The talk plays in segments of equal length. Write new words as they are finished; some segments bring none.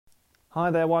Hi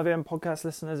there, YVM podcast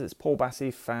listeners. It's Paul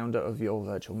Bassi, founder of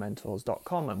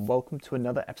YourVirtualMentors.com, and welcome to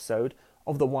another episode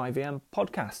of the YVM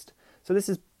podcast. So this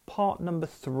is part number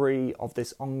 3 of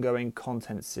this ongoing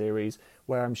content series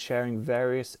where I'm sharing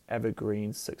various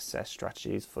evergreen success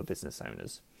strategies for business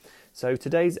owners. So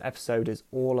today's episode is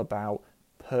all about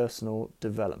personal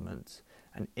development,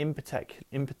 and in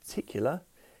particular,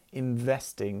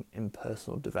 investing in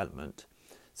personal development.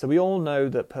 So we all know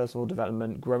that personal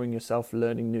development, growing yourself,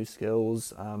 learning new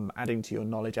skills, adding to your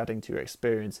knowledge, adding to your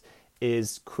experience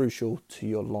is crucial to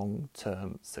your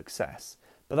long-term success.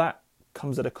 But that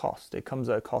comes at a cost. It comes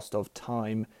at a cost of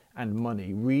time and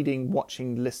money. Reading,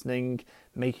 watching, listening,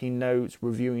 making notes,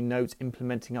 reviewing notes,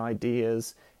 implementing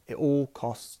ideas, it all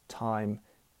costs time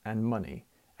and money.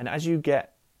 And as you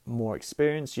get more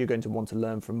experience, you're going to want to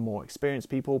learn from more experienced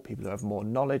people who have more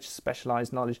knowledge,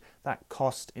 specialized knowledge. That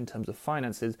cost in terms of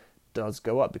finances does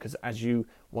go up because as you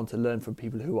want to learn from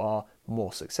people who are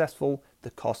more successful, the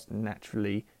cost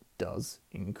naturally does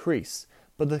increase.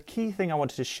 But the key thing I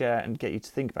wanted to share and get you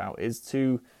to think about is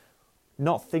to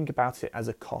not think about it as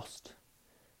a cost.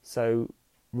 So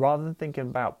rather than thinking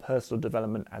about personal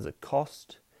development as a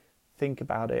cost, think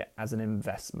about it as an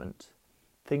investment.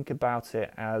 Think about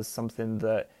it as something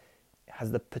that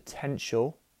has the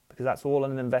potential, because that's all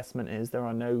an investment is. There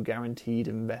are no guaranteed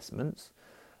investments.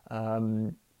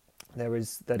 There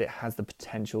is that it has the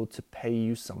potential to pay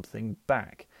you something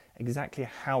back. Exactly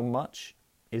how much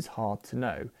is hard to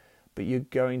know, but you're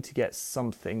going to get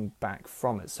something back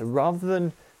from it. So rather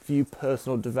than view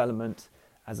personal development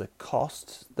as a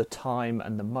cost, the time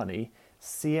and the money,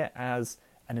 see it as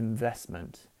an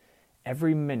investment.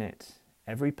 Every minute,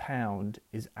 every pound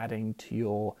is adding to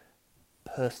your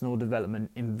personal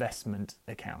development investment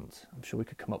account. I'm sure we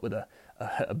could come up with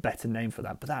a better name for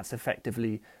that, but that's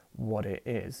effectively what it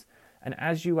is. And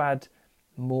as you add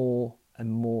more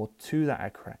and more to that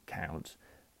account,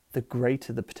 the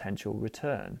greater the potential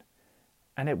return.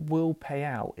 And it will pay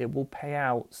out. It will pay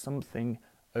out something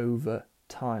over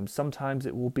time. Sometimes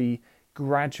it will be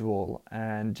gradual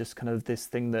and just kind of this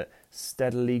thing that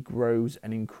steadily grows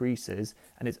and increases,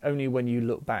 and it's only when you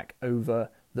look back over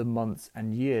the months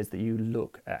and years that you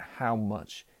look at how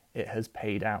much it has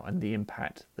paid out and the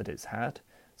impact that it's had.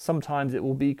 Sometimes it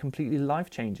will be completely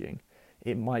life-changing.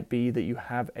 It might be that you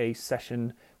have a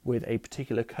session with a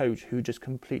particular coach who just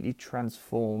completely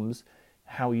transforms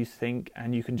how you think,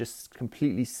 and you can just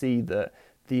completely see that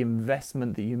the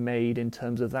investment that you made in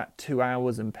terms of that 2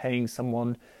 hours and paying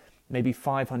someone maybe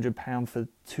 £500 for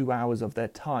 2 hours of their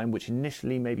time, which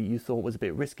initially maybe you thought was a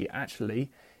bit risky, actually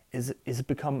is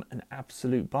become an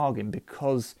absolute bargain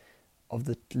because of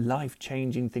the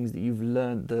life-changing things that you've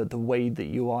learned, the way that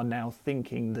you are now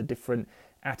thinking, the different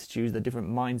attitudes, the different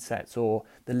mindsets, or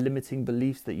the limiting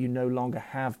beliefs that you no longer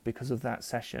have because of that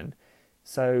session.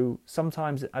 So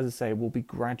sometimes, as I say, it will be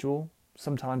gradual.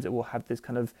 Sometimes it will have this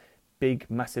kind of big,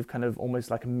 massive, kind of almost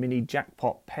like a mini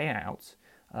jackpot payout,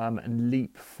 and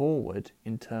leap forward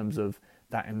in terms of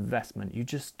that investment. You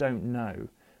just don't know.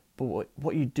 But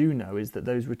what you do know is that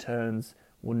those returns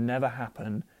will never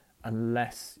happen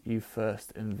unless you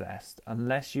first invest,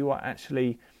 unless you are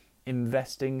actually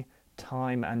investing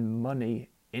time and money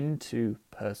into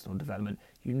personal development.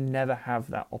 You never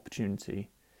have that opportunity.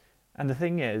 And the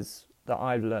thing is that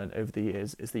I've learned over the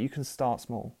years is that you can start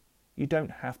small. You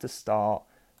don't have to start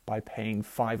by paying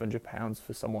 £500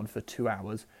 for someone for 2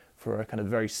 hours for a kind of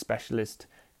very specialist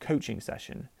coaching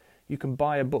session. You can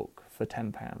buy a book for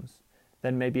 £10,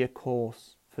 then maybe a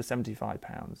course for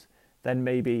 £75, then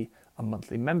maybe a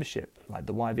monthly membership like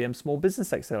the YVM Small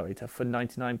Business Accelerator for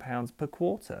 £99 per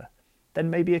quarter, then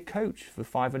maybe a coach for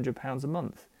 £500 a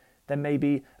month, then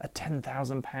maybe a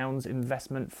 £10,000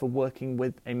 investment for working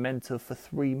with a mentor for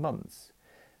 3 months.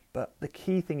 But the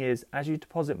key thing is, as you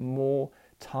deposit more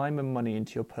time and money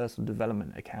into your personal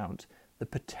development account, the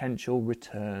potential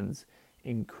returns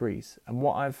increase. And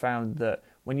what I've found that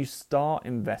when you start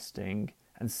investing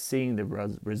and seeing the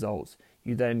results,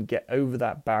 you then get over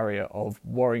that barrier of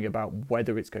worrying about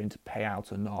whether it's going to pay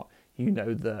out or not. You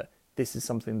know that this is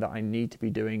something that I need to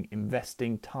be doing,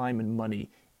 investing time and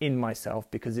money in myself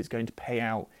because it's going to pay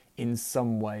out in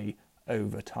some way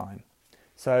over time.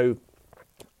 So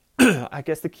I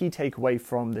guess the key takeaway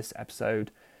from this episode,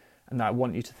 and that I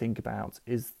want you to think about,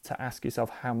 is to ask yourself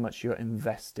how much you're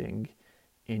investing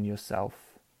in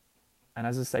yourself. And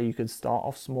as I say, you can start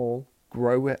off small,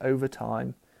 grow it over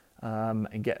time,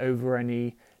 and get over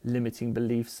any limiting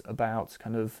beliefs about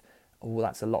kind of, oh,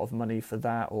 that's a lot of money for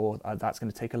that, or that's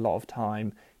going to take a lot of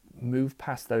time. Move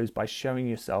past those by showing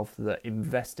yourself that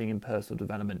investing in personal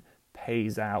development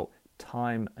pays out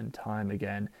time and time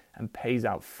again and pays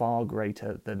out far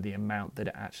greater than the amount that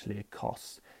it actually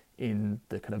costs in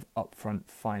the kind of upfront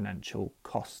financial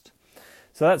cost.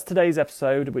 So that's today's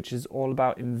episode, which is all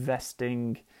about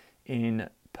investing in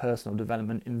personal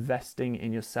development, investing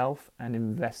in yourself and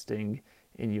investing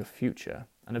in your future.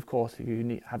 And of course, if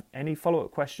you have any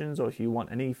follow-up questions or if you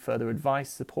want any further advice,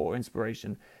 support or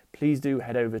inspiration, please do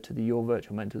head over to the Your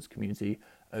Virtual Mentors community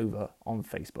over on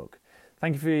Facebook.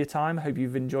 Thank you for your time. I hope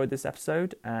you've enjoyed this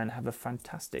episode and have a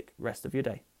fantastic rest of your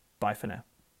day. Bye for now.